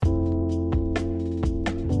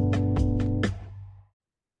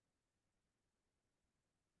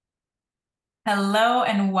Hello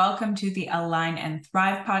and welcome to the Align and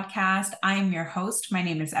Thrive podcast. I am your host. My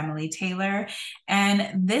name is Emily Taylor.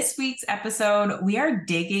 And this week's episode, we are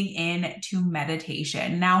digging into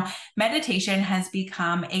meditation. Now, meditation has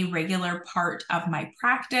become a regular part of my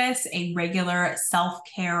practice, a regular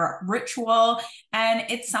self-care ritual, and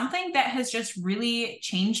it's something that has just really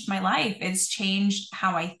changed my life. It's changed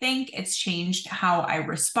how I think, it's changed how I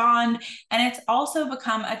respond, and it's also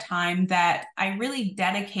become a time that I really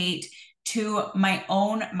dedicate to my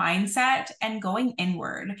own mindset and going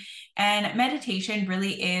inward. And meditation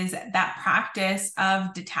really is that practice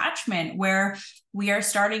of detachment where we are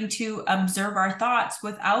starting to observe our thoughts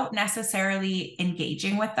without necessarily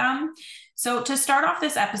engaging with them. So, to start off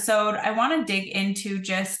this episode, I want to dig into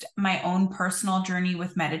just my own personal journey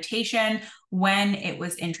with meditation, when it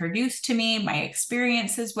was introduced to me, my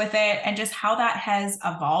experiences with it, and just how that has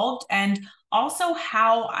evolved, and also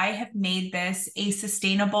how I have made this a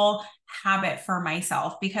sustainable habit for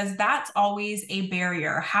myself, because that's always a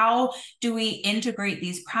barrier. How do we integrate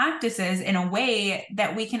these practices in a way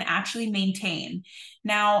that we can actually maintain?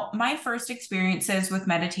 Now, my first experiences with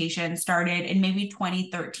meditation started in maybe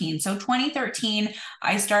 2013. So 2013,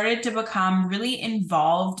 I started to become really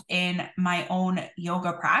involved in my own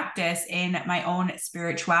yoga practice, in my own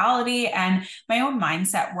spirituality and my own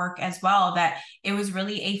mindset work as well. That it was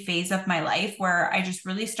really a phase of my life where I just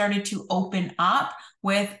really started to open up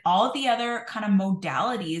with all the other kind of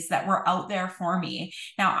modalities that were out there for me.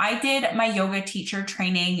 Now, I did my yoga teacher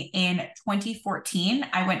training in 2014.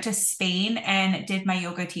 I went to Spain and did my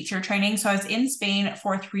yoga teacher training. So I was in Spain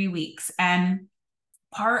for 3 weeks, and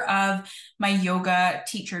part of my yoga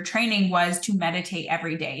teacher training was to meditate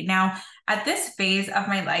every day. Now, at this phase of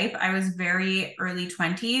my life, I was very early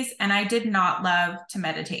 20s and I did not love to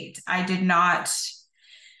meditate. I did not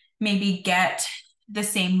maybe get the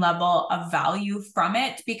same level of value from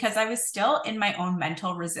it because I was still in my own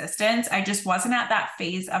mental resistance. I just wasn't at that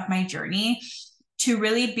phase of my journey to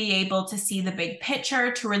really be able to see the big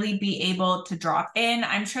picture, to really be able to drop in.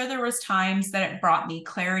 I'm sure there was times that it brought me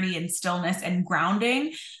clarity and stillness and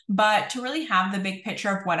grounding, but to really have the big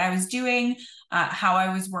picture of what I was doing, how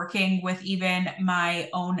I was working with even my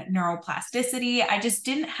own neuroplasticity, I just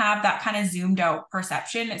didn't have that kind of zoomed out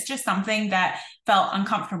perception. It's just something that felt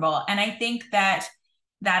uncomfortable. And I think that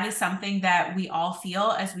is something that we all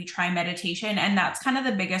feel as we try meditation. And that's kind of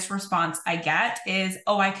the biggest response I get is,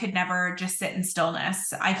 oh, I could never just sit in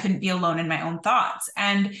stillness. I couldn't be alone in my own thoughts.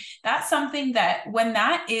 And that's something that when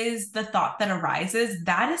that is the thought that arises,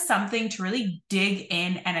 that is something to really dig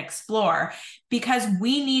in and explore, because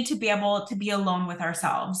we need to be able to be alone with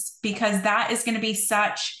ourselves, because that is going to be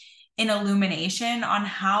such an illumination on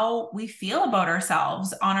how we feel about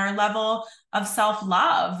ourselves, on our level of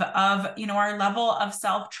self-love, of, our level of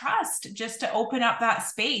self-trust, just to open up that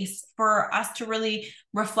space for us to really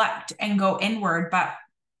reflect and go inward. But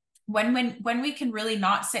when we can really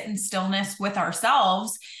not sit in stillness with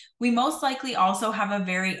ourselves, we most likely also have a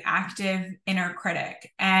very active inner critic.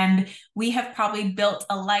 And we have probably built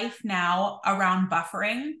a life now around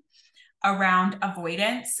buffering, around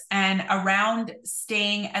avoidance, and around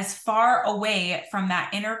staying as far away from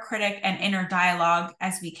that inner critic and inner dialogue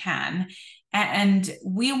as we can. And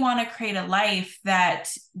we want to create a life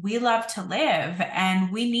that we love to live,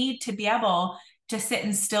 and we need to be able to sit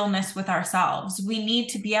in stillness with ourselves. We need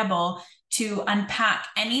to be able to unpack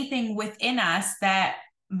anything within us that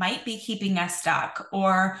might be keeping us stuck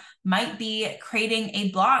or might be creating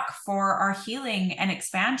a block for our healing and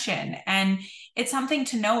expansion. And it's something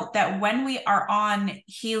to note that when we are on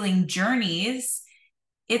healing journeys,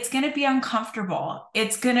 it's going to be uncomfortable.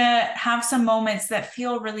 It's going to have some moments that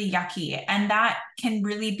feel really yucky. And that can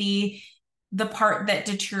really be the part that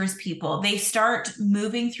deters people. They start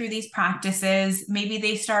moving through these practices. Maybe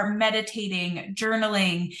they start meditating,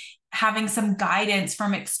 journaling, having some guidance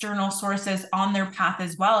from external sources on their path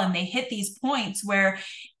as well. And they hit these points where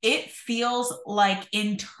it feels like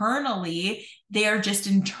internally they are just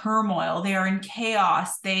in turmoil. They are in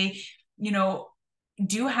chaos. They,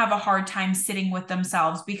 do have a hard time sitting with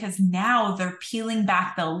themselves because now they're peeling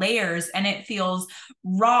back the layers and it feels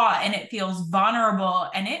raw and it feels vulnerable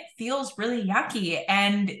and it feels really yucky,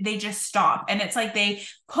 and they just stop. And it's like they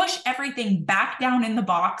push everything back down in the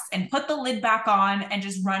box and put the lid back on and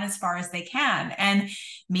just run as far as they can. And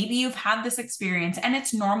maybe you've had this experience, and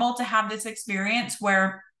it's normal to have this experience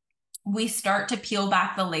where we start to peel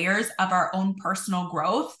back the layers of our own personal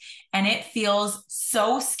growth, and it feels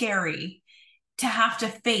so scary to have to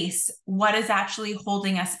face what is actually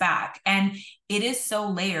holding us back. And it is so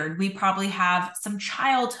layered. We probably have some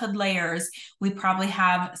childhood layers. We probably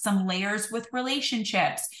have some layers with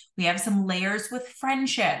relationships. We have some layers with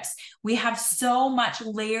friendships. We have so much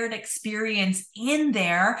layered experience in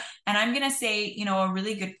there. And I'm going to say, a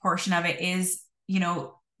really good portion of it is,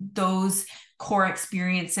 those core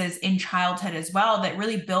experiences in childhood as well that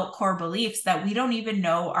really built core beliefs that we don't even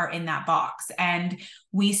know are in that box. And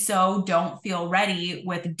we so don't feel ready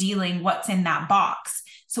with dealing what's in that box.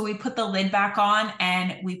 So we put the lid back on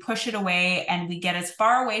and we push it away and we get as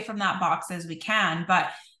far away from that box as we can. But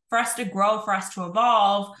for us to grow, for us to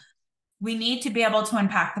evolve, we need to be able to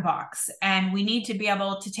unpack the box, and we need to be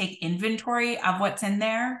able to take inventory of what's in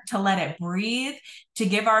there, to let it breathe, to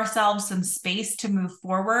give ourselves some space to move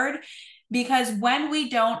forward. Because when we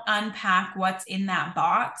don't unpack what's in that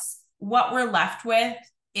box, what we're left with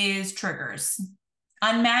is triggers,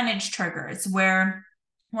 unmanaged triggers, where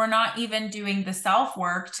we're not even doing the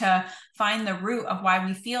self-work to find the root of why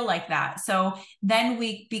we feel like that. So then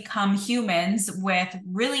we become humans with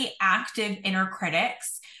really active inner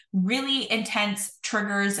critics, really intense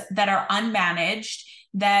triggers that are unmanaged,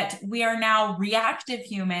 that we are now reactive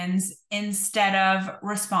humans instead of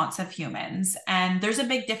responsive humans. And there's a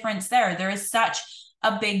big difference there. There is such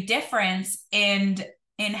a big difference in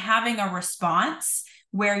having a response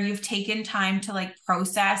where you've taken time to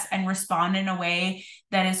process and respond in a way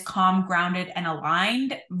that is calm, grounded, and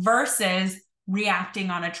aligned, versus reacting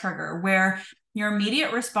on a trigger where your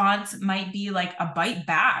immediate response might be like a bite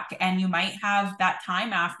back. And you might have that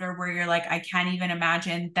time after where you're like, I can't even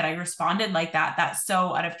imagine that I responded like that. That's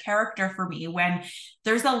so out of character for me. When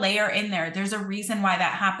there's a layer in there, there's a reason why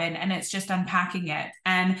that happened. And it's just unpacking it.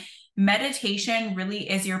 And meditation really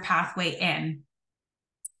is your pathway in.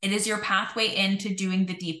 It is your pathway into doing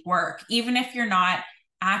the deep work. Even if you're not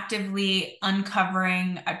actively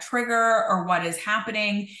uncovering a trigger or what is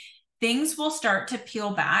happening, things will start to peel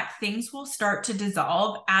back. Things will start to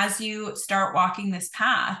dissolve as you start walking this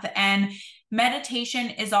path. And meditation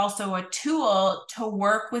is also a tool to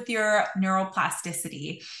work with your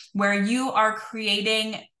neuroplasticity, where you are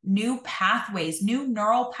creating new pathways, new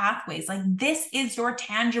neural pathways. Like, this is your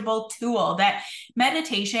tangible tool. That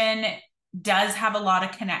meditation does have a lot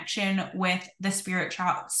of connection with the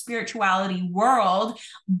spirituality world,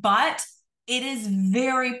 but it is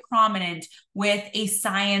very prominent with a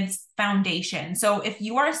science foundation. So if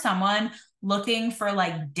you are someone looking for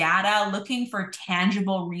data, looking for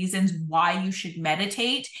tangible reasons why you should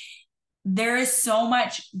meditate, there is so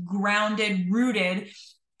much grounded, rooted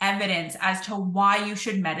evidence as to why you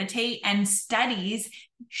should meditate, and studies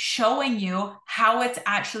showing you how it's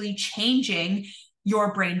actually changing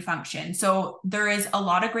your brain function. So there is a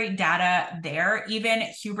lot of great data there. Even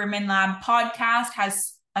Huberman Lab podcast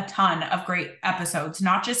has a ton of great episodes,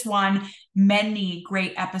 not just one, many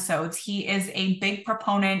great episodes. He is a big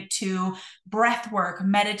proponent to breath work,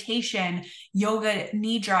 meditation, yoga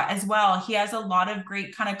nidra as well. He has a lot of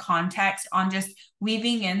great kind of context on just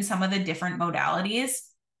weaving in some of the different modalities.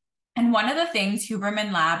 And one of the things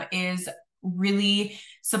Huberman Lab is really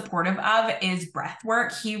supportive of is breath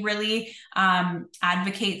work. He really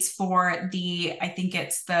advocates for I think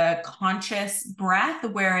it's the conscious breath,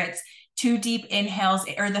 where it's 2 deep inhales,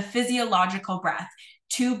 or the physiological breath,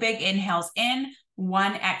 2 big inhales in,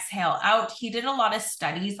 1 exhale out. He did a lot of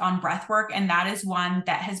studies on breath work, and that is one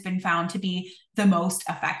that has been found to be the most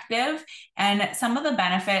effective. And some of the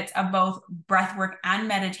benefits of both breath work and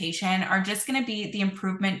meditation are just going to be the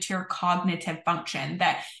improvement to your cognitive function,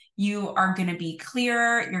 that you are going to be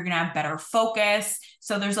clearer, you're going to have better focus.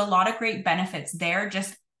 So there's a lot of great benefits there,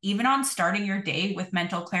 just even on starting your day with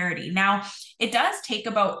mental clarity. Now, it does take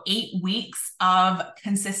about 8 weeks of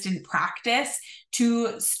consistent practice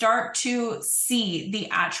to start to see the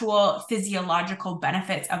actual physiological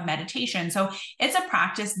benefits of meditation. So it's a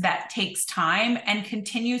practice that takes time and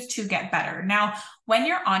continues to get better. Now, when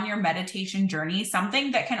you're on your meditation journey,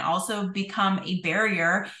 something that can also become a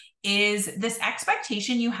barrier is this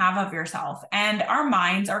expectation you have of yourself. And our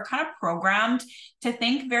minds are kind of programmed to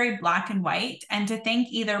think very black and white, and to think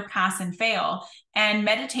either pass and fail. And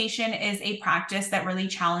meditation is a practice that really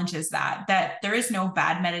challenges that there is no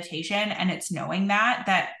bad meditation. And it's knowing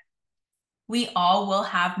that we all will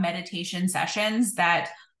have meditation sessions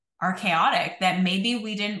that are chaotic, that maybe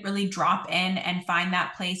we didn't really drop in and find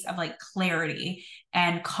that place of clarity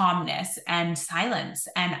and calmness and silence.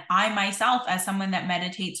 And I myself, as someone that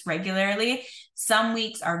meditates regularly, some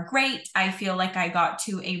weeks are great. I feel like I got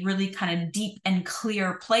to a really kind of deep and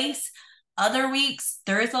clear place. Other weeks,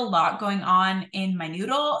 there is a lot going on in my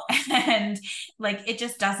noodle and like it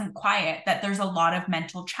just doesn't quiet, that there's a lot of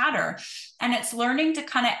mental chatter. And it's learning to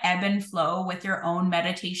kind of ebb and flow with your own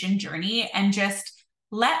meditation journey and just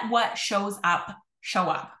let what shows up show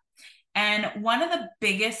up. And one of the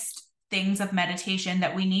biggest things of meditation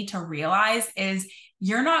that we need to realize is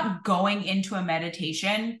you're not going into a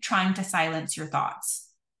meditation trying to silence your thoughts.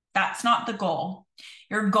 That's not the goal.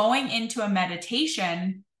 You're going into a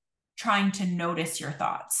meditation trying to notice your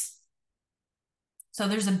thoughts. So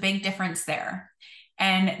there's a big difference there.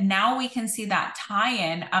 And now we can see that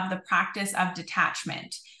tie-in of the practice of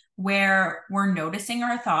detachment, where we're noticing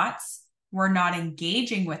our thoughts, we're not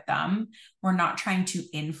engaging with them, we're not trying to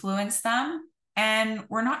influence them, and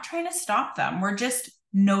we're not trying to stop them. We're just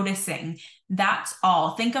noticing. That's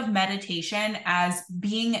all. Think of meditation as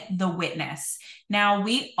being the witness. Now,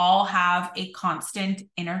 we all have a constant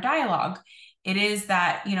inner dialogue. It is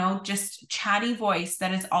that, just chatty voice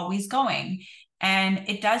that is always going, and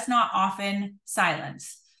it does not often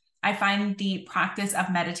silence. I find the practice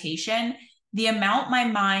of meditation, the amount my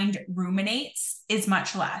mind ruminates is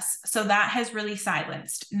much less. So that has really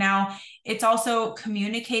silenced. Now, it's also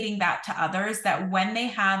communicating that to others, that when they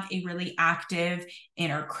have a really active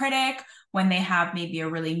inner critic, when they have maybe a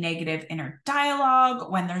really negative inner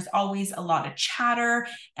dialogue, when there's always a lot of chatter,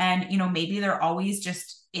 and maybe they're always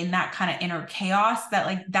just in that kind of inner chaos, that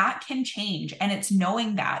like that can change. And it's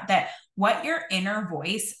knowing that what your inner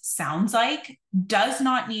voice sounds like does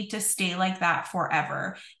not need to stay like that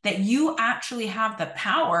forever, that you actually have the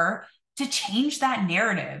power to change that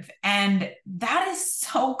narrative. And that is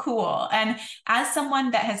so cool. And as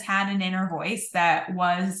someone that has had an inner voice that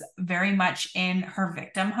was very much in her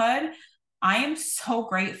victimhood, I am so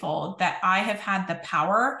grateful that I have had the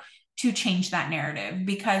power to change that narrative,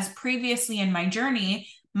 because previously in my journey,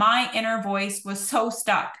 my inner voice was so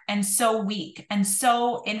stuck and so weak and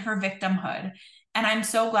so in her victimhood. And I'm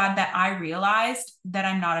so glad that I realized that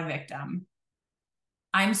I'm not a victim.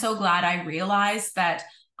 I'm so glad I realized that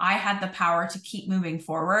I had the power to keep moving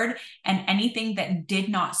forward, and anything that did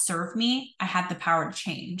not serve me, I had the power to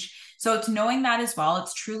change. So it's knowing that as well.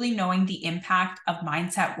 It's truly knowing the impact of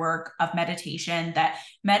mindset work, of meditation, that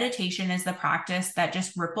meditation is the practice that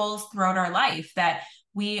just ripples throughout our life, that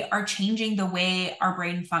we are changing the way our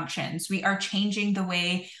brain functions. We are changing the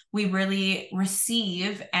way we really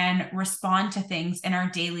receive and respond to things in our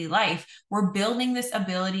daily life. We're building this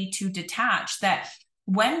ability to detach, that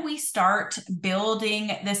when we start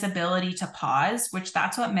building this ability to pause, which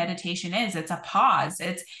that's what meditation is, it's a pause.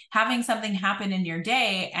 It's having something happen in your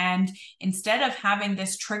day. And instead of having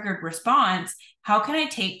this triggered response, how can I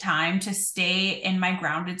take time to stay in my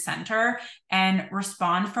grounded center and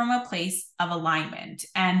respond from a place of alignment?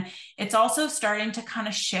 And it's also starting to kind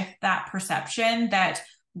of shift that perception that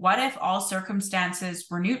what if all circumstances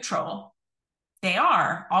were neutral? They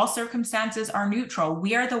are. All circumstances are neutral.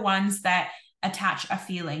 We are the ones that attach a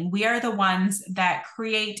feeling. We are the ones that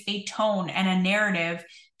create a tone and a narrative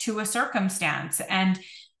to a circumstance. And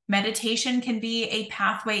meditation can be a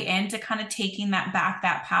pathway into kind of taking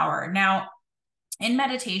that power. Now, in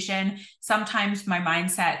meditation, sometimes my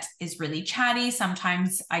mindset is really chatty.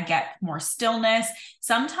 Sometimes I get more stillness.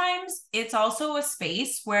 Sometimes it's also a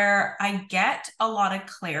space where I get a lot of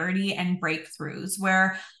clarity and breakthroughs,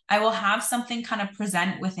 where I will have something kind of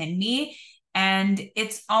present within me. And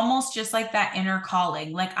it's almost just like that inner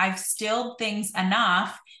calling. Like I've stilled things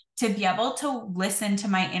enough to be able to listen to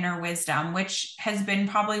my inner wisdom, which has been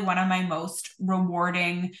probably one of my most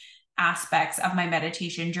rewarding aspects of my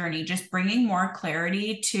meditation journey, just bringing more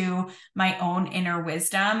clarity to my own inner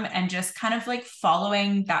wisdom and just kind of like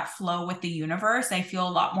following that flow with the universe. I feel a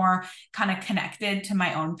lot more kind of connected to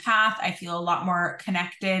my own path. I feel a lot more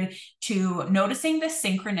connected to noticing the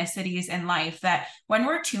synchronicities in life, that when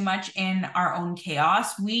we're too much in our own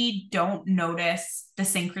chaos, we don't notice the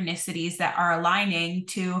synchronicities that are aligning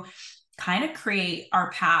to kind of create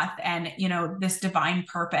our path and, this divine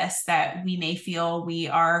purpose that we may feel we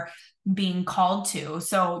are being called to.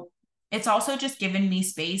 So it's also just given me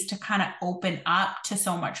space to kind of open up to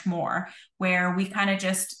so much more, where we kind of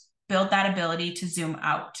just build that ability to zoom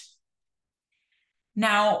out.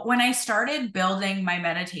 Now, when I started building my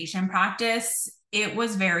meditation practice, it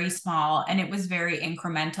was very small and it was very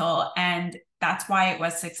incremental, and that's why it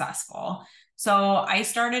was successful. So I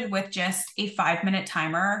started with just a 5-minute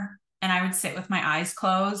timer, and I would sit with my eyes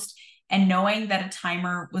closed, and knowing that a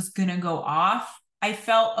timer was going to go off, I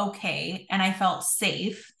felt okay and I felt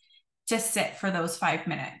safe to sit for those 5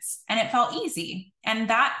 minutes, and it felt easy. And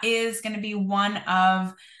that is going to be one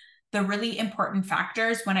of the really important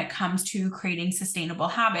factors when it comes to creating sustainable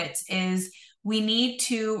habits, is we need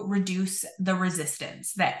to reduce the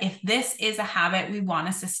resistance. That if this is a habit we want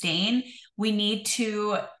to sustain, we need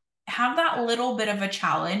to have that little bit of a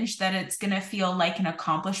challenge that it's going to feel like an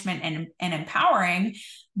accomplishment and empowering,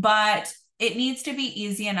 but it needs to be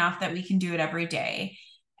easy enough that we can do it every day.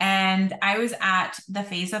 And I was at the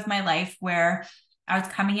phase of my life where I was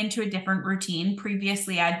coming into a different routine.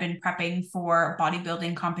 Previously, I'd been prepping for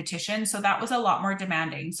bodybuilding competition, so that was a lot more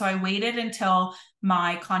demanding. So I waited until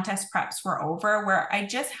my contest preps were over, where I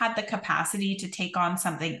just had the capacity to take on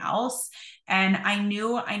something else. And I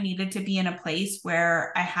knew I needed to be in a place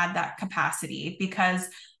where I had that capacity, because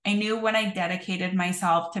I knew when I dedicated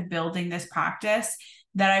myself to building this practice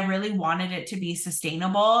that I really wanted it to be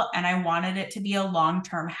sustainable, and I wanted it to be a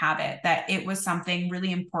long-term habit, that it was something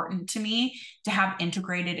really important to me to have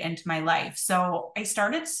integrated into my life. So I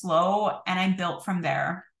started slow and I built from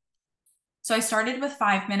there. So I started with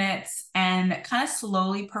 5 minutes and kind of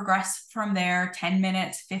slowly progressed from there, 10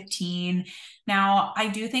 minutes, 15. Now, I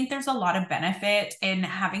do think there's a lot of benefit in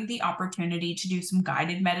having the opportunity to do some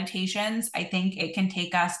guided meditations. I think it can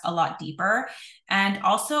take us a lot deeper, and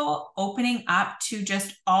also opening up to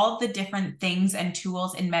just all the different things and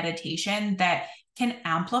tools in meditation that can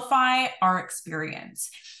amplify our experience.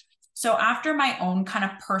 So after my own kind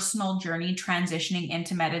of personal journey transitioning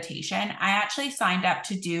into meditation, I actually signed up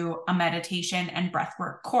to do a meditation and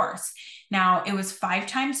breathwork course. Now, it was 5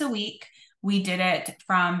 times a week. We did it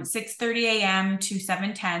from 6:30 a.m. to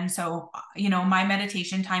 7:10. So, my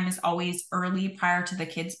meditation time is always early prior to the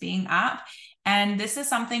kids being up. And this is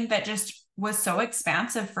something that just was so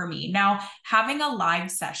expansive for me. Now, having a live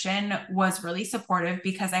session was really supportive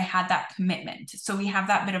because I had that commitment. So we have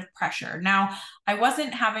that bit of pressure. Now, I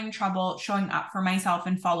wasn't having trouble showing up for myself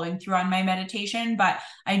and following through on my meditation, but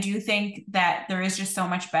I do think that there is just so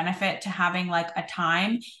much benefit to having like a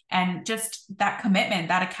time and just that commitment,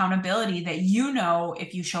 that accountability that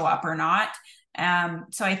if you show up or not.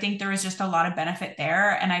 So I think there was just a lot of benefit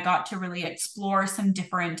there, and I got to really explore some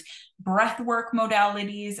different breath work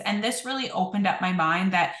modalities. And this really opened up my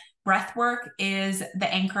mind that breath work is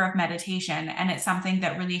the anchor of meditation, and it's something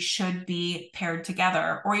that really should be paired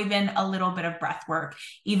together, or even a little bit of breath work,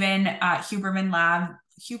 even Huberman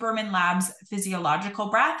Labs physiological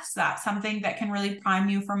breaths. That's something that can really prime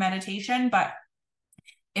you for meditation, but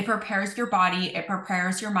it prepares your body, it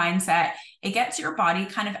prepares your mindset, it gets your body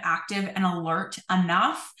kind of active and alert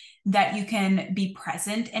enough that you can be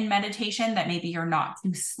present in meditation, that maybe you're not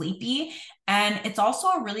too sleepy. And it's also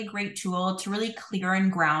a really great tool to really clear and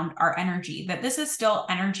ground our energy, that this is still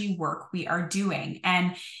energy work we are doing.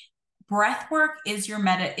 And breath work is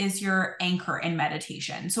your anchor in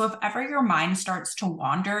meditation. So if ever your mind starts to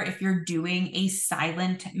wander, if you're doing a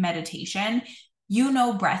silent meditation,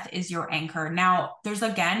 breath is your anchor. Now, there's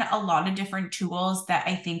again a lot of different tools that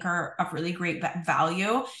I think are of really great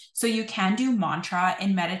value. So you can do mantra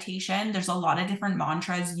in meditation. There's a lot of different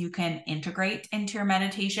mantras you can integrate into your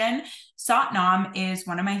meditation. Sat Nam is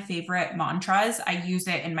one of my favorite mantras. I use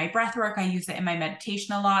it in my breath work. I use it in my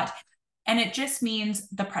meditation a lot. And it just means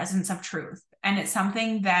the presence of truth. And it's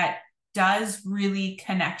something that does really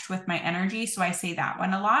connect with my energy. So I say that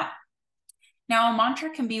one a lot. Now, a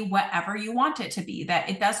mantra can be whatever you want it to be, that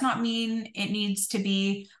it does not mean it needs to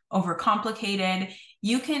be overcomplicated.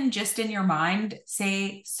 You can just in your mind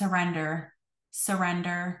say surrender,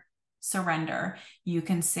 surrender, surrender. You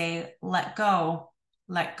can say let go,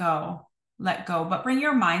 let go, let go, but bring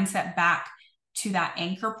your mindset back to that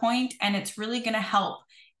anchor point, and it's really going to help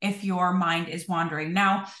if your mind is wandering.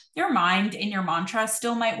 Now, your mind in your mantra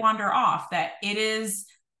still might wander off, that it is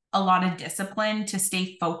a lot of discipline to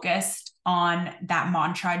stay focused on that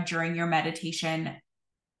mantra during your meditation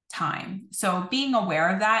time. So being aware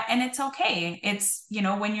of that, and it's okay. It's,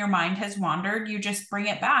 when your mind has wandered, you just bring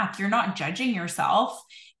it back. You're not judging yourself.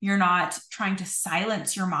 You're not trying to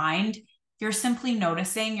silence your mind. You're simply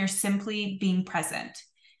noticing, you're simply being present.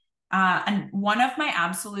 And one of my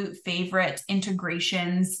absolute favorite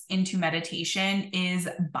integrations into meditation is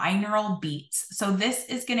binaural beats. So this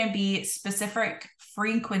is going to be specific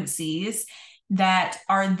frequencies that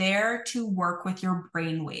are there to work with your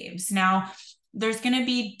brain waves. Now, there's going to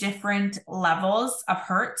be different levels of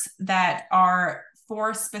hertz that are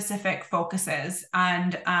for specific focuses.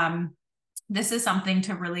 And this is something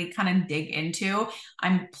to really kind of dig into.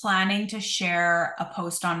 I'm planning to share a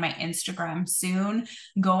post on my Instagram soon,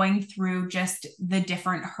 going through just the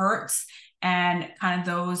different hertz and kind of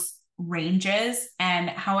those ranges and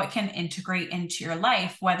how it can integrate into your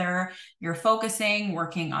life, whether you're focusing,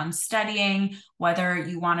 working on studying, whether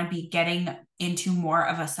you want to be getting into more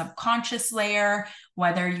of a subconscious layer,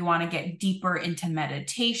 whether you want to get deeper into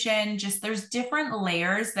meditation. Just there's different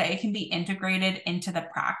layers that it can be integrated into the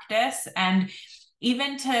practice. And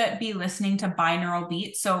even to be listening to binaural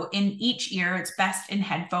beats. So in each ear, it's best in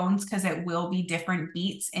headphones because it will be different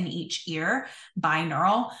beats in each ear,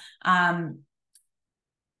 binaural.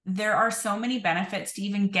 There are so many benefits to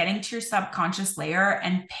even getting to your subconscious layer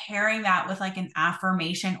and pairing that with like an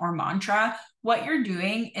affirmation or mantra. What you're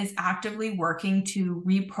doing is actively working to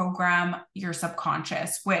reprogram your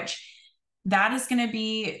subconscious, which that is going to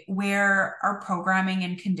be where our programming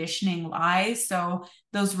and conditioning lies. So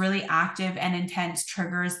those really active and intense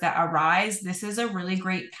triggers that arise, this is a really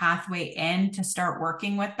great pathway in to start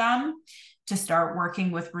working with them, to start working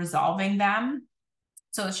with resolving them.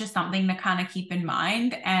 So it's just something to kind of keep in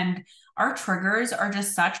mind. And our triggers are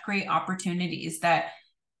just such great opportunities that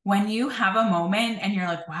when you have a moment and you're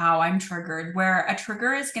like, wow, I'm triggered, where a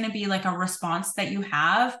trigger is going to be like a response that you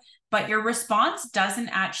have, but your response doesn't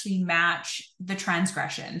actually match the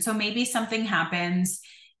transgression. So maybe something happens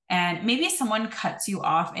and maybe someone cuts you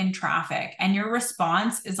off in traffic and your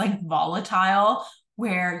response is like volatile,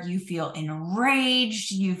 where you feel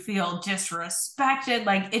enraged, you feel disrespected,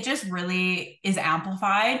 like it just really is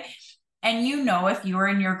amplified. And you know, if you were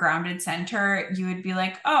in your grounded center, you would be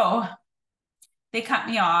like, oh, they cut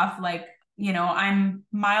me off. Like, you know, I'm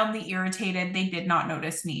mildly irritated. They did not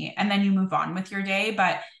notice me. And then you move on with your day.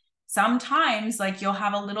 But sometimes like you'll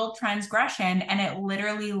have a little transgression and it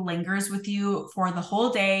literally lingers with you for the whole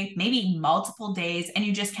day, maybe multiple days, and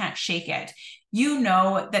you just can't shake it. You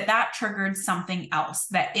know that that triggered something else,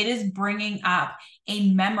 that it is bringing up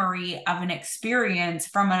a memory of an experience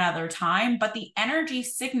from another time, but the energy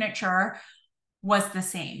signature was the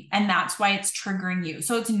same. And that's why it's triggering you.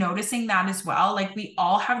 So it's noticing that as well. Like we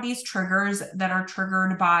all have these triggers that are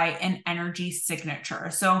triggered by an energy signature.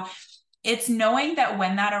 So it's knowing that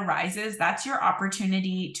when that arises, that's your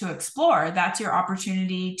opportunity to explore. That's your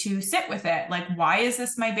opportunity to sit with it. Like, why is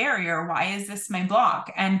this my barrier? Why is this my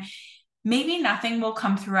block? And maybe nothing will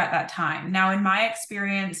come through at that time. Now, in my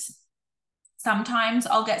experience, sometimes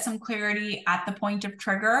I'll get some clarity at the point of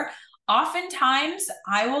trigger. Oftentimes,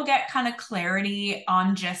 I will get kind of clarity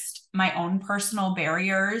on just my own personal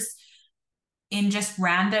barriers in just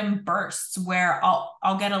random bursts where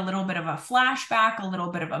I'll get a little bit of a flashback, a little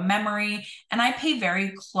bit of a memory, and I pay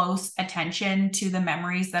very close attention to the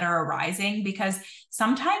memories that are arising because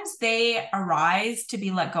sometimes they arise to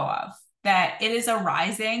be let go of, that it is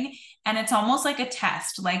arising and it's almost like a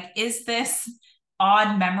test. Like, is this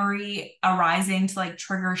odd memory arising to like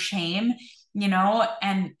trigger shame? You know,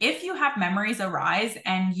 and if you have memories arise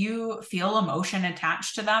and you feel emotion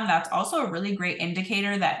attached to them, that's also a really great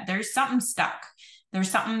indicator that there's something stuck. There's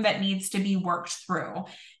something that needs to be worked through.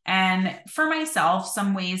 And for myself,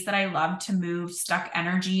 some ways that I love to move stuck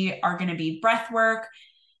energy are going to be breath work,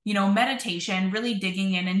 you know, meditation, really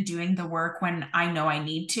digging in and doing the work when I know I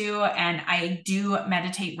need to. And I do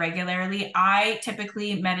meditate regularly. I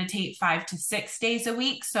typically meditate 5 to 6 days a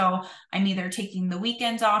week. So I'm either taking the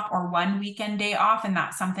weekends off or one weekend day off. And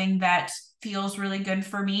that's something that feels really good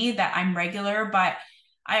for me, that I'm regular. But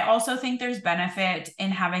I also think there's benefit in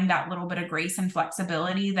having that little bit of grace and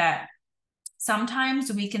flexibility, that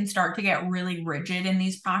sometimes we can start to get really rigid in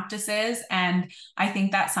these practices. And I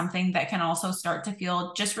think that's something that can also start to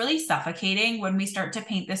feel just really suffocating when we start to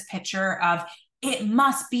paint this picture of it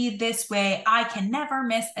must be this way, I can never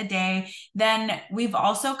miss a day. Then we've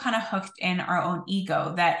also kind of hooked in our own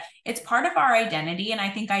ego, that it's part of our identity. And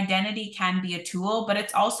I think identity can be a tool, but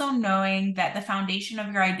it's also knowing that the foundation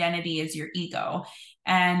of your identity is your ego.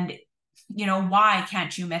 And you know, why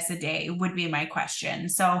can't you miss a day would be my question.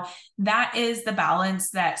 So that is the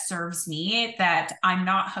balance that serves me, that I'm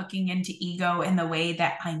not hooking into ego in the way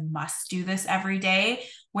that I must do this every day,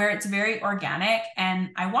 where it's very organic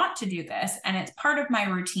and I want to do this and it's part of my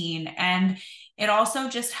routine. And it also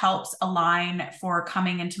just helps align for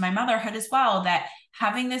coming into my motherhood as well, that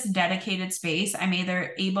having this dedicated space, I'm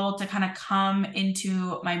either able to kind of come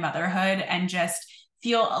into my motherhood and just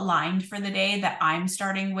feel aligned for the day, that I'm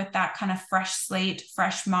starting with that kind of fresh slate,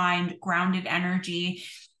 fresh mind, grounded energy.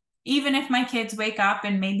 Even if my kids wake up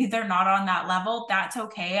and maybe they're not on that level, that's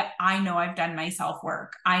okay. I know I've done my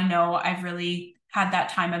self-work. I know I've really had that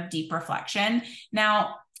time of deep reflection.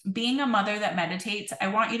 Now, being a mother that meditates, I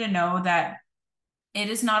want you to know that it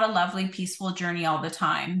is not a lovely, peaceful journey all the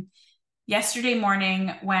time. Yesterday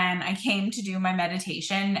morning when I came to do my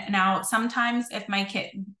meditation, now sometimes if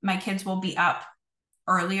my kids will be up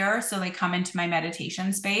earlier. So they come into my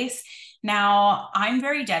meditation space. Now, I'm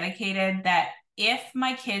very dedicated that if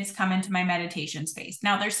my kids come into my meditation space,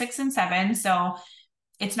 now they're 6 and 7, so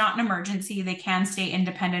it's not an emergency. They can stay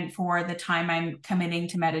independent for the time I'm committing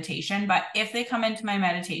to meditation. But if they come into my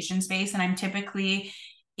meditation space and I'm typically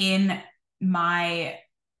in my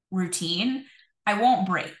routine, I won't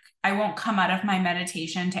break. I won't come out of my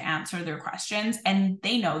meditation to answer their questions. And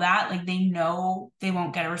they know that, like they know they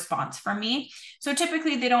won't get a response from me. So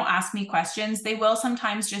typically they don't ask me questions. They will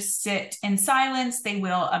sometimes just sit in silence. They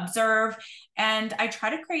will observe. And I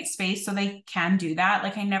try to create space so they can do that.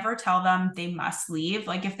 Like I never tell them they must leave.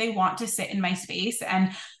 Like if they want to sit in my space,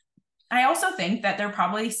 and I also think that they're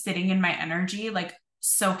probably sitting in my energy, like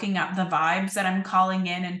soaking up the vibes that I'm calling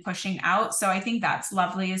in and pushing out. So I think that's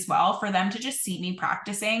lovely as well for them to just see me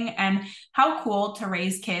practicing. And how cool to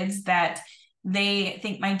raise kids that they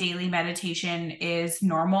think my daily meditation is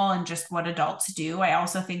normal and just what adults do. I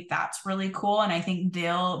also think that's really cool. And I think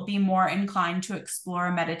they'll be more inclined to explore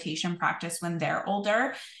a meditation practice when they're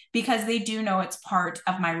older, because they do know it's part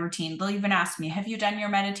of my routine. They'll even ask me, have you done your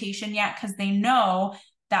meditation yet? Because they know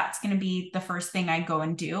that's going to be the first thing I go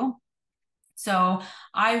and do. So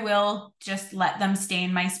I will just let them stay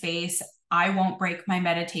in my space. I won't break my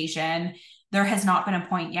meditation. There has not been a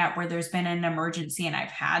point yet where there's been an emergency and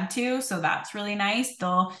I've had to. So that's really nice.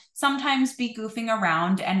 They'll sometimes be goofing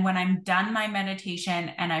around. And when I'm done my meditation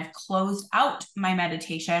and I've closed out my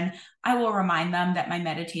meditation, I will remind them that my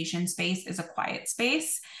meditation space is a quiet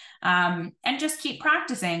space, and just keep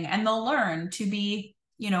practicing. And they'll learn to be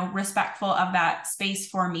respectful of that space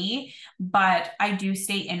for me, but I do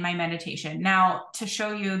stay in my meditation. Now, to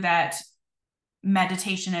show you that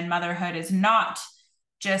meditation and motherhood is not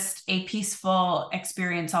just a peaceful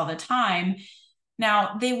experience all the time.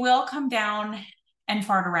 Now, they will come down and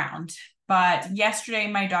fart around, but yesterday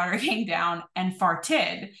my daughter came down and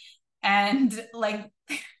farted, and like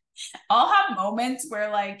I'll have moments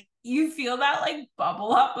where like you feel that like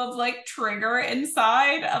bubble up of like trigger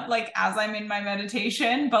inside of like as I'm in my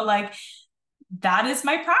meditation, but like that is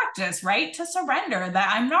my practice, right? To surrender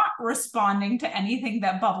that I'm not responding to anything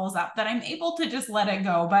that bubbles up, that I'm able to just let it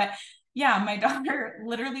go. But yeah, my daughter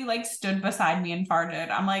literally like stood beside me and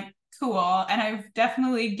farted. I'm like, cool. And I've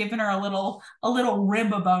definitely given her a little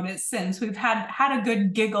rib about it since. We've had a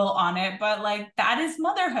good giggle on it, but like that is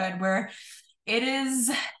motherhood, where it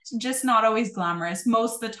is just not always glamorous.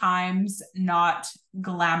 Most of the times not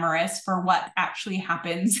glamorous for what actually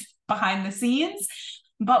happens behind the scenes,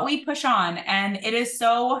 but we push on. And it is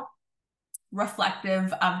so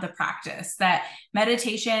reflective of the practice that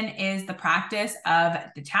meditation is the practice of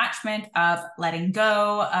detachment, of letting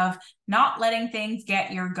go, of not letting things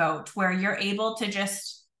get your goat, where you're able to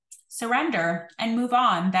just surrender and move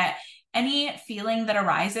on. That any feeling that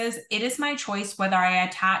arises, it is my choice whether I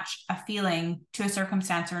attach a feeling to a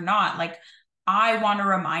circumstance or not. Like I want to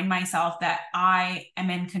remind myself that I am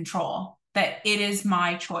in control, that it is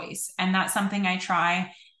my choice. And that's something I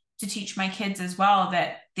try to teach my kids as well,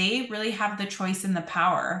 that they really have the choice and the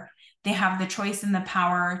power. They have the choice and the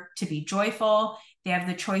power to be joyful. They have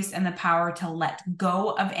the choice and the power to let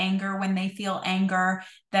go of anger when they feel anger,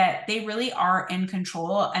 that they really are in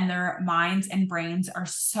control, and their minds and brains are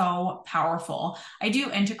so powerful. I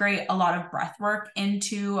do integrate a lot of breath work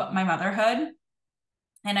into my motherhood,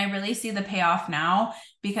 and I really see the payoff now,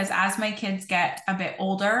 because as my kids get a bit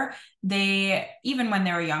older, even when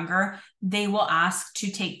they were younger, they will ask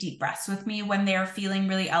to take deep breaths with me when they're feeling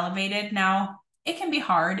really elevated. Now, it can be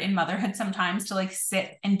hard in motherhood sometimes to like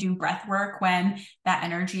sit and do breath work when that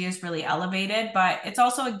energy is really elevated, but it's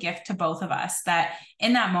also a gift to both of us that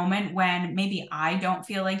in that moment when maybe I don't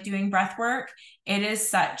feel like doing breath work, it is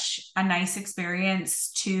such a nice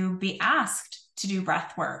experience to be asked to do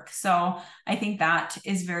breath work. So I think that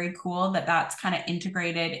is very cool that that's kind of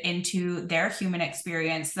integrated into their human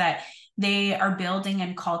experience, that they are building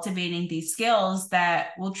and cultivating these skills that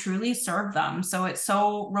will truly serve them. So it's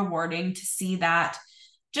so rewarding to see that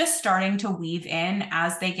just starting to weave in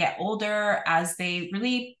as they get older, as they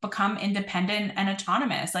really become independent and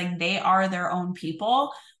autonomous. Like they are their own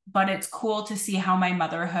people, but it's cool to see how my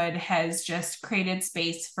motherhood has just created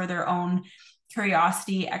space for their own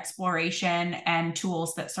curiosity, exploration, and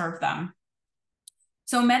tools that serve them.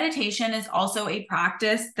 So meditation is also a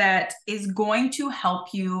practice that is going to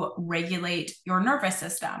help you regulate your nervous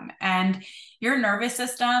system. And your nervous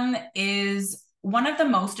system is one of the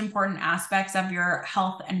most important aspects of your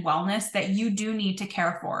health and wellness that you do need to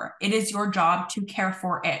care for. It is your job to care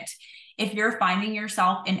for it. If you're finding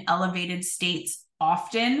yourself in elevated states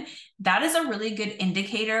often, that is a really good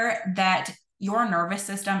indicator that your nervous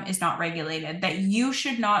system is not regulated, that you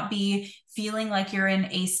should not be feeling like you're in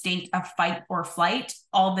a state of fight or flight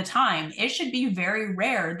all the time. It should be very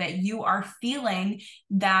rare that you are feeling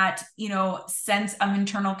that, sense of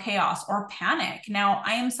internal chaos or panic. Now,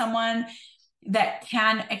 I am someone that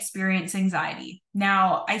can experience anxiety.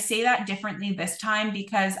 Now, I say that differently this time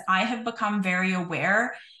because I have become very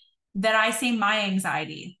aware that I say my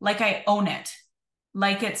anxiety, like I own it,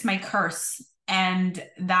 like it's my curse. And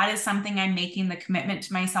that is something I'm making the commitment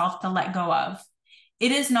to myself to let go of.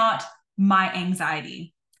 It is not my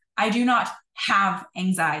anxiety. I do not have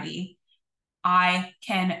anxiety. I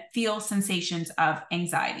can feel sensations of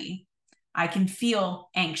anxiety. I can feel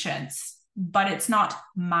anxious, but it's not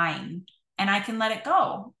mine. And I can let it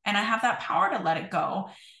go. And I have that power to let it go.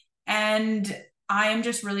 And I am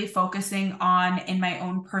just really focusing on, in my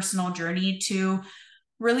own personal journey, to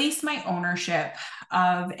release my ownership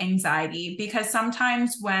of anxiety, because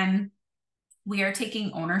sometimes when we are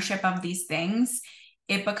taking ownership of these things,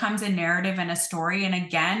 it becomes a narrative and a story. And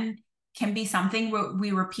again, can be something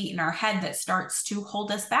we repeat in our head that starts to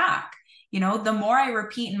hold us back. The more I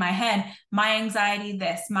repeat in my head, my anxiety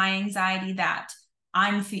this, my anxiety that,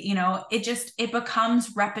 it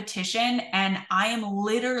becomes repetition. And I am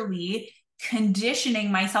literally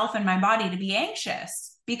conditioning myself and my body to be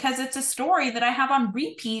anxious because it's a story that I have on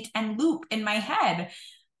repeat and loop in my head.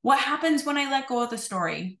 What happens when I let go of the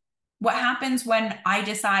story? What happens when I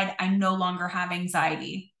decide I no longer have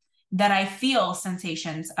anxiety? That I feel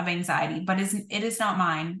sensations of anxiety, but it is not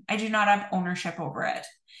mine. I do not have ownership over it.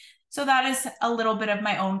 So that is a little bit of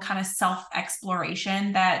my own kind of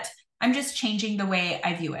self-exploration, that I'm just changing the way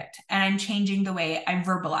I view it, and I'm changing the way I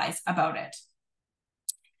verbalize about it.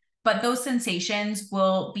 But those sensations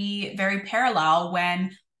will be very parallel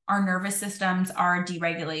when our nervous systems are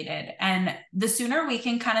deregulated. And the sooner we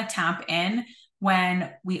can kind of tap in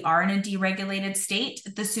when we are in a deregulated state,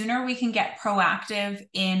 the sooner we can get proactive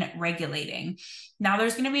in regulating. Now,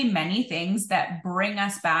 there's going to be many things that bring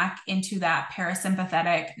us back into that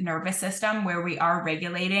parasympathetic nervous system where we are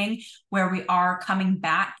regulating, where we are coming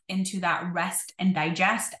back into that rest and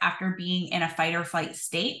digest after being in a fight or flight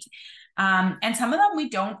state. And some of them we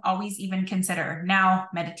don't always even consider. Now,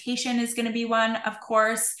 meditation is going to be one, of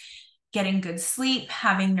course. Getting good sleep,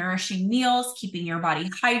 having nourishing meals, keeping your body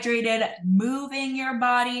hydrated, moving your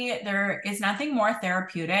body. There is nothing more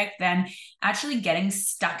therapeutic than actually getting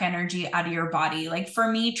stuck energy out of your body. Like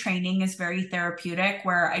for me, training is very therapeutic,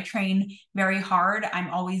 where I train very hard. I'm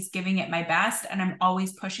always giving it my best, and I'm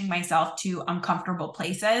always pushing myself to uncomfortable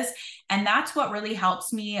places. And that's what really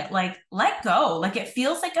helps me like let go. Like it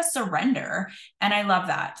feels like a surrender. And I love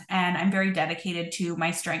that. And I'm very dedicated to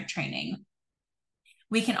my strength training.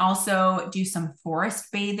 We can also do some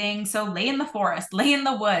forest bathing. So lay in the forest, lay in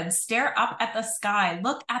the woods, stare up at the sky,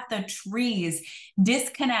 look at the trees,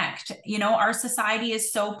 disconnect. Our society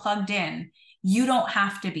is so plugged in. You don't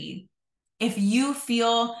have to be. If you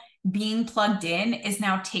feel being plugged in is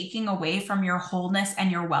now taking away from your wholeness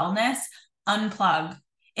and your wellness, unplug.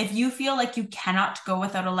 If you feel like you cannot go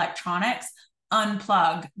without electronics,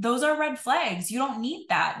 unplug. Those are red flags. You don't need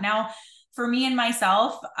that. Now, for me and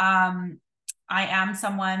myself, I am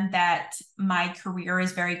someone that my career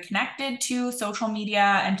is very connected to social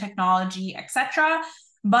media and technology, etc.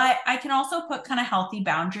 But I can also put kind of healthy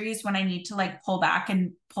boundaries when I need to like pull back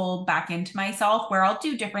into myself, where I'll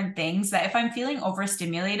do different things that if I'm feeling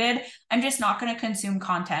overstimulated, I'm just not going to consume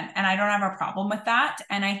content. And I don't have a problem with that.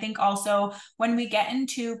 And I think also when we get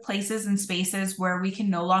into places and spaces where we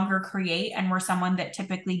can no longer create, and we're someone that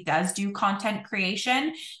typically does do content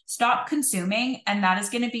creation, stop consuming. And that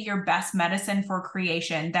is going to be your best medicine for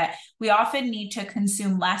creation, that we often need to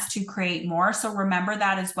consume less to create more. So remember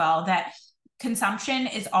that as well, that consumption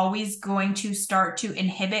is always going to start to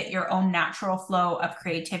inhibit your own natural flow of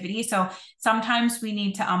creativity. So sometimes we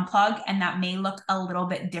need to unplug, and that may look a little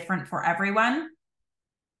bit different for everyone.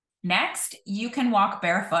 Next, you can walk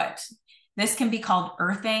barefoot. This can be called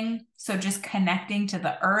earthing. So just connecting to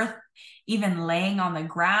the earth, even laying on the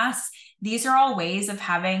grass. These are all ways of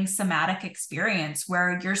having somatic experience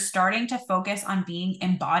where you're starting to focus on being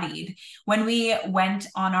embodied. When we went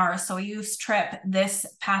on our Soyuz trip this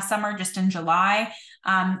past summer, just in July,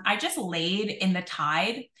 I just laid in the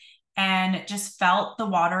tide and just felt the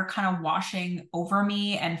water kind of washing over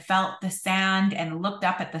me, and felt the sand, and looked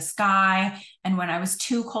up at the sky. And when I was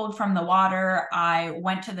too cold from the water, I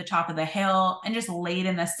went to the top of the hill and just laid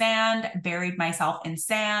in the sand, buried myself in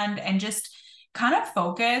sand, and just kind of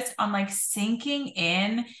focused on like sinking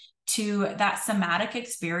in to that somatic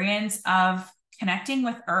experience of connecting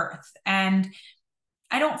with earth. And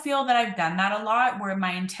I don't feel that I've done that a lot, where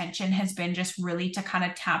my intention has been just really to kind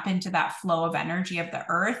of tap into that flow of energy of the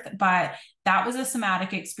earth. But that was a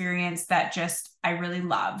somatic experience that just I really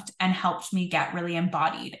loved and helped me get really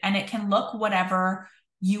embodied. And it can look whatever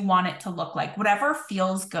you want it to look like, whatever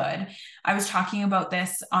feels good. I was talking about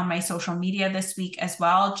this on my social media this week as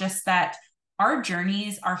well, just that our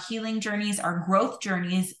journeys, our healing journeys, our growth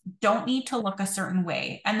journeys don't need to look a certain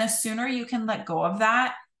way. And the sooner you can let go of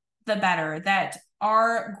that, the better. That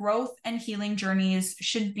our growth and healing journeys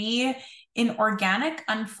should be in organic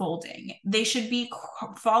unfolding. They should be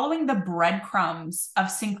following the breadcrumbs of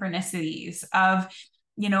synchronicities of,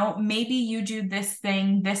 maybe you do this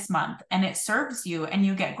thing this month and it serves you and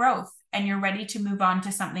you get growth and you're ready to move on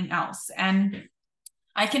to something else. And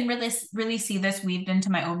I can really, really see this weaved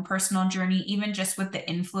into my own personal journey, even just with the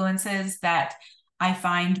influences that I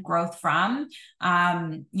find growth from.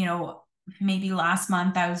 Maybe last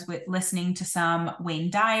month I was listening to some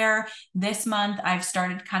Wayne Dyer. This month I've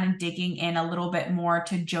started kind of digging in a little bit more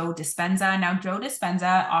to Joe Dispenza. Now, Joe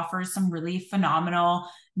Dispenza offers some really phenomenal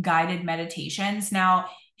guided meditations. Now,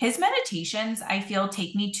 his meditations, I feel,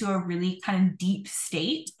 take me to a really kind of deep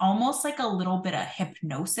state, almost like a little bit of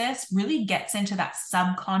hypnosis, really gets into that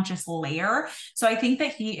subconscious layer. So I think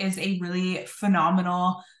that he is a really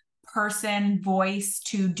phenomenal voice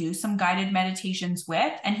to do some guided meditations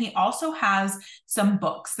with. And he also has some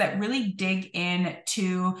books that really dig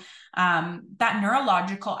into that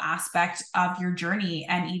neurological aspect of your journey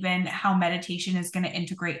and even how meditation is going to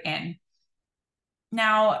integrate in.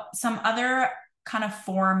 Now, some other kind of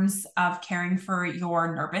forms of caring for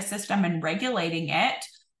your nervous system and regulating it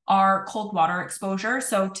are cold water exposure.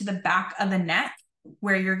 So to the back of the neck,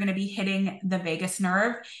 where you're going to be hitting the vagus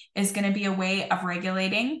nerve, is going to be a way of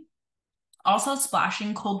regulating. Also,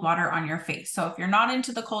 splashing cold water on your face. So if you're not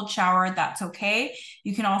into the cold shower, that's okay.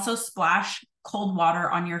 You can also splash cold water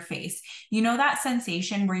on your face. You know that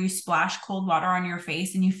sensation where you splash cold water on your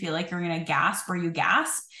face and you feel like you're going to gasp or you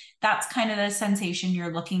gasp? That's kind of the sensation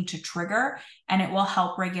you're looking to trigger, and it will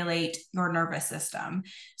help regulate your nervous system.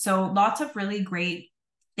 So lots of really great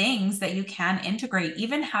things that you can integrate.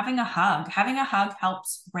 Even having a hug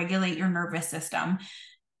helps regulate your nervous system.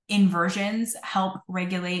 Inversions help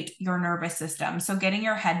regulate your nervous system. So getting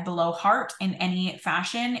your head below heart in any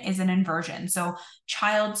fashion is an inversion. So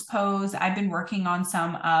child's pose, I've been working on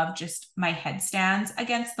some of just my headstands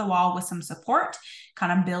against the wall with some support,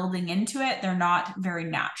 kind of building into it. They're not very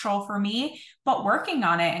natural for me, but working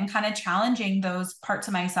on it and kind of challenging those parts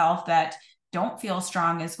of myself that don't feel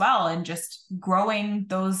strong as well, and just growing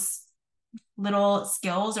those little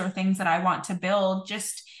skills or things that I want to build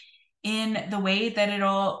just in the way that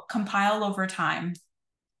it'll compile over time.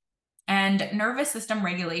 And nervous system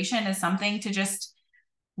regulation is something to just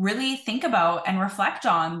really think about and reflect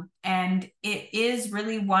on. And it is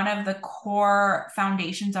really one of the core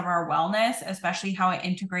foundations of our wellness, especially how it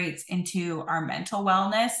integrates into our mental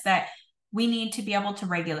wellness, that we need to be able to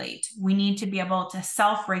regulate. We need to be able to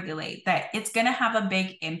self-regulate, that it's going to have a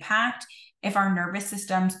big impact if our nervous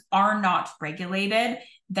systems are not regulated.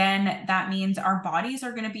 Then that means our bodies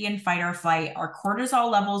are going to be in fight or flight. Our cortisol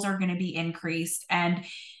levels are going to be increased. And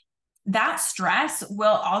that stress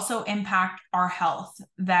will also impact our health,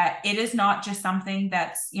 that it is not just something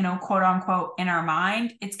that's, quote unquote, in our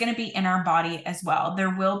mind. It's going to be in our body as well.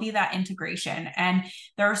 There will be that integration. And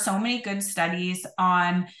there are so many good studies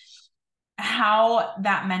on how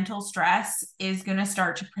that mental stress is going to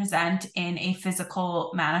start to present in a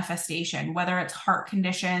physical manifestation, whether it's heart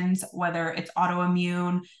conditions, whether it's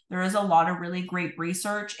autoimmune. There is a lot of really great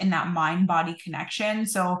research in that mind-body connection.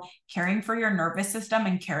 So caring for your nervous system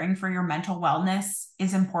and caring for your mental wellness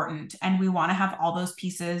is important. And we want to have all those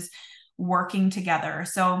pieces working together.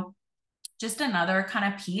 So just another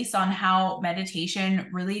kind of piece on how meditation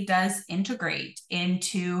really does integrate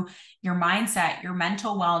into your mindset, your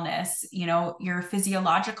mental wellness, your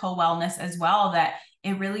physiological wellness as well, that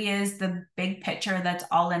it really is the big picture that's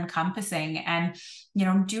all encompassing. And,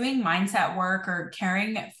 doing mindset work or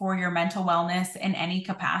caring for your mental wellness in any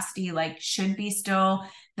capacity, should be still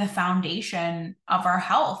the foundation of our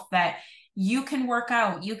health. That you can work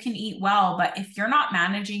out, you can eat well, but if you're not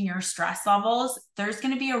managing your stress levels, there's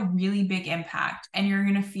going to be a really big impact and you're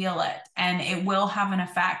going to feel it, and it will have an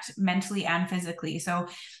effect mentally and physically. So,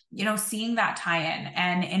 seeing that tie in,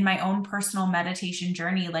 and in my own personal meditation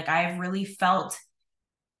journey, I've really felt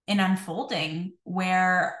an unfolding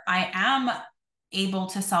where I am able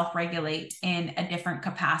to self-regulate in a different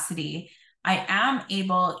capacity. I am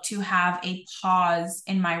able to have a pause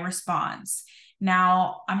in my response.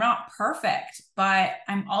 Now, I'm not perfect, but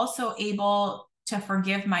I'm also able to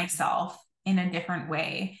forgive myself in a different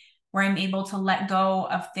way. where I'm able to let go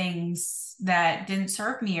of things that didn't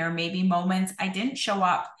serve me, or maybe moments I didn't show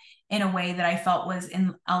up in a way that I felt was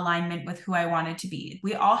in alignment with who I wanted to be.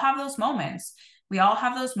 We all have those moments. We all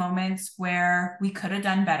have those moments where we could have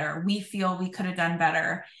done better. We feel we could have done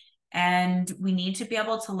better. And we need to be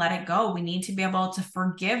able to let it go. We need to be able to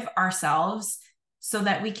forgive ourselves so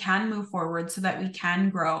that we can move forward, so that we can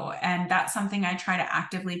grow. And that's something I try to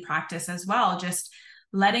actively practice as well. Just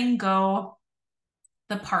letting go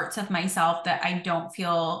the parts of myself that I don't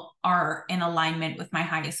feel are in alignment with my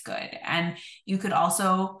highest good. And you could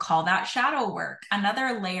also call that shadow work,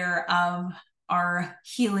 another layer of our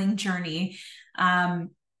healing journey.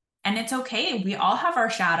 And it's okay. We all have our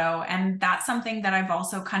shadow. And that's something that I've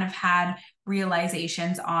also kind of had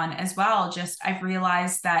realizations on as well. Just I've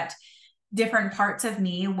realized that different parts of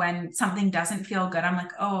me, when something doesn't feel good, I'm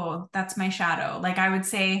like, oh, that's my shadow. Like I would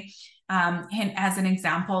say, as an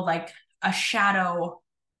example, like a shadow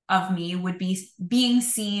of me would be being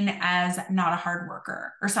seen as not a hard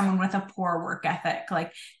worker or someone with a poor work ethic.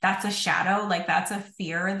 Like that's a shadow. Like that's a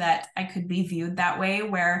fear that I could be viewed that way,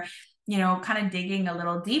 where, kind of digging a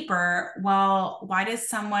little deeper. Well, why does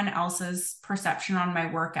someone else's perception on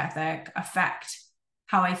my work ethic affect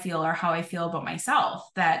how I feel or how I feel about myself?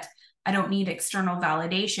 That I don't need external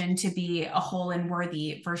validation to be a whole and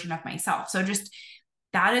worthy version of myself. So just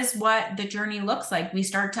that is what the journey looks like. We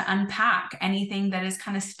start to unpack anything that is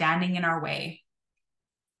kind of standing in our way.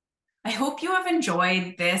 I hope you have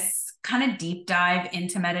enjoyed this kind of deep dive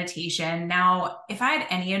into meditation. Now, if I had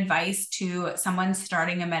any advice to someone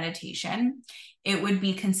starting a meditation, it would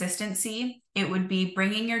be consistency. It would be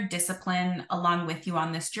bringing your discipline along with you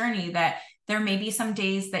on this journey, that there may be some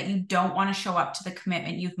days that you don't want to show up to the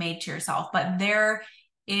commitment you've made to yourself, but there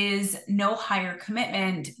is no higher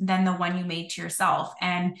commitment than the one you made to yourself.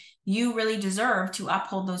 And you really deserve to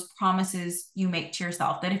uphold those promises you make to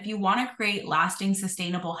yourself. That if you want to create lasting,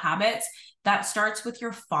 sustainable habits, that starts with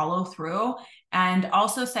your follow through and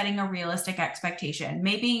also setting a realistic expectation.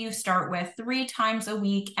 Maybe you start with 3 times a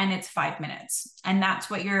week and it's 5 minutes. And that's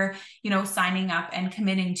what you're, signing up and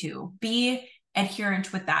committing to. Be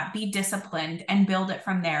adherent with that, be disciplined, and build it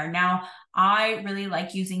from there. Now, I really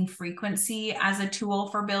like using frequency as a tool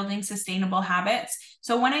for building sustainable habits.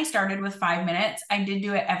 So when I started with 5 minutes, I did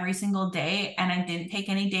do it every single day, and I didn't take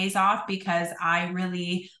any days off because I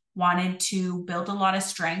really wanted to build a lot of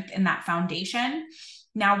strength in that foundation.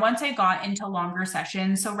 Now, once I got into longer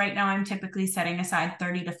sessions, so right now I'm typically setting aside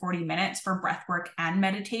 30 to 40 minutes for breath work and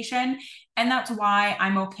meditation. And that's why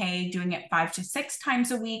I'm okay doing it 5 to 6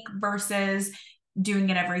 times a week versus doing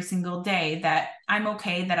it every single day. That I'm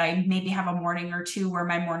okay that I maybe have a morning or two where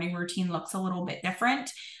my morning routine looks a little bit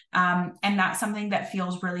different. And that's something that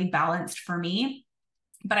feels really balanced for me.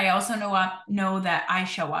 But I also know that I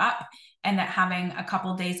show up, and that having a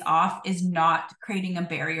couple of days off is not creating a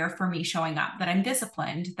barrier for me showing up, that I'm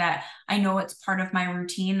disciplined, that I know it's part of my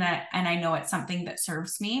routine, and I know it's something that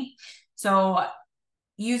serves me. So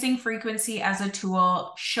using frequency as a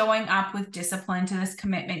tool, showing up with discipline to this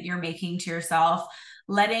commitment you're making to yourself,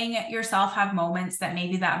 letting yourself have moments that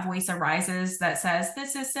maybe that voice arises that says,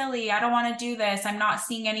 this is silly, I don't want to do this, I'm not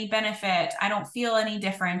seeing any benefit, I don't feel any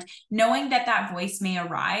different. Knowing that that voice may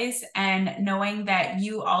arise, and knowing that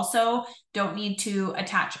you also don't need to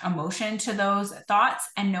attach emotion to those thoughts,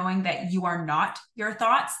 and knowing that you are not your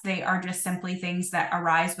thoughts. They are just simply things that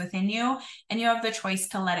arise within you, and you have the choice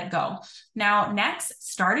to let it go. Now, next,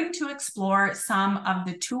 starting to explore some of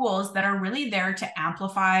the tools that are really there to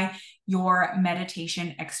amplify your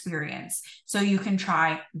meditation experience. So you can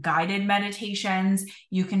try guided meditations,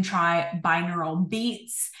 you can try binaural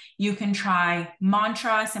beats, you can try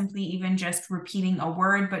mantra, simply even just repeating a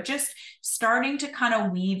word, but just starting to kind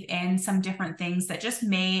of weave in some different things that just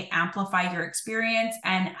may amplify your experience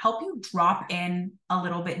and help you drop in a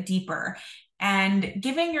little bit deeper. And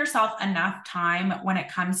giving yourself enough time when it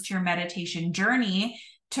comes to your meditation journey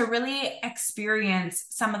to really experience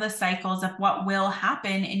some of the cycles of what will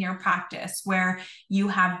happen in your practice, where you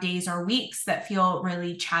have days or weeks that feel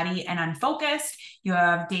really chatty and unfocused. You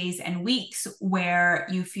have days and weeks where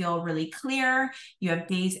you feel really clear. You have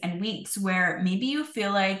days and weeks where maybe you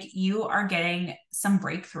feel like you are getting some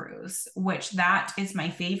breakthroughs, which that is my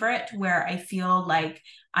favorite, where I feel like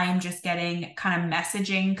I am just getting kind of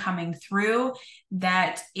messaging coming through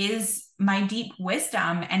that is my deep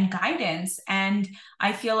wisdom and guidance. And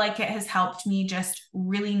I feel like it has helped me just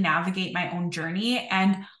really navigate my own journey.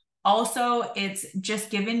 And also, it's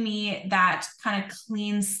just given me that kind of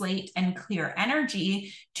clean slate and clear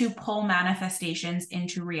energy to pull manifestations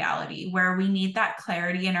into reality, where we need that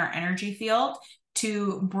clarity in our energy field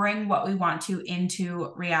to bring what we want to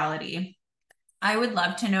into reality. I would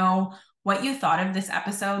love to know what you thought of this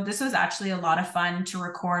episode. This was actually a lot of fun to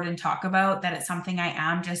record and talk about, that it's something I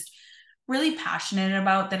am just really passionate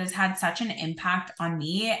about, that has had such an impact on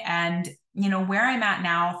me. And, where I'm at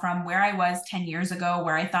now from where I was 10 years ago,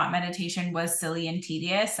 where I thought meditation was silly and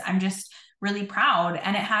tedious, I'm just really proud.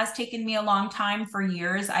 And it has taken me a long time. For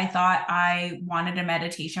years, I thought I wanted a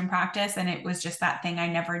meditation practice, and it was just that thing I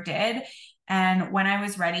never did. And when I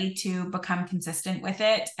was ready to become consistent with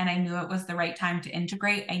it and I knew it was the right time to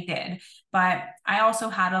integrate, I did. But I also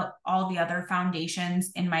had all the other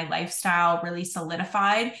foundations in my lifestyle really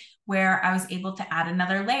solidified, where I was able to add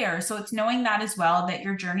another layer. So it's knowing that as well, that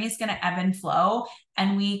your journey is going to ebb and flow,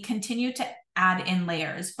 and we continue to add in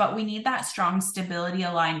layers, but we need that strong stability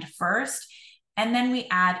aligned first. And then we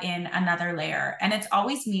add in another layer. And it's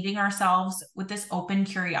always meeting ourselves with this open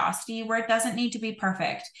curiosity where it doesn't need to be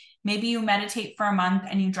perfect. Maybe you meditate for a month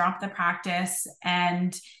and you drop the practice,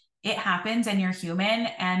 and it happens, and you're human.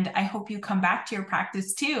 And I hope you come back to your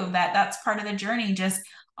practice too, that's part of the journey, just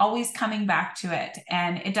always coming back to it.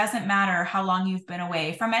 And it doesn't matter how long you've been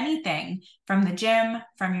away from anything, from the gym,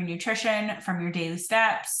 from your nutrition, from your daily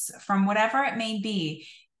steps, from whatever it may be.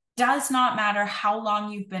 Does not matter how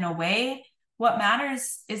long you've been away. What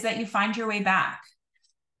matters is that you find your way back.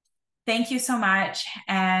 Thank you so much,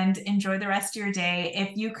 and enjoy the rest of your day.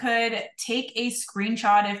 If you could take a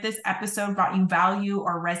screenshot if this episode brought you value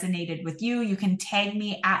or resonated with you, you can tag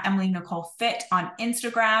me at Emily Nicole Fit on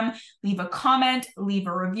Instagram, leave a comment, leave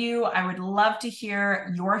a review. I would love to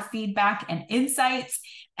hear your feedback and insights.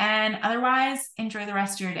 And otherwise, enjoy the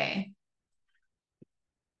rest of your day.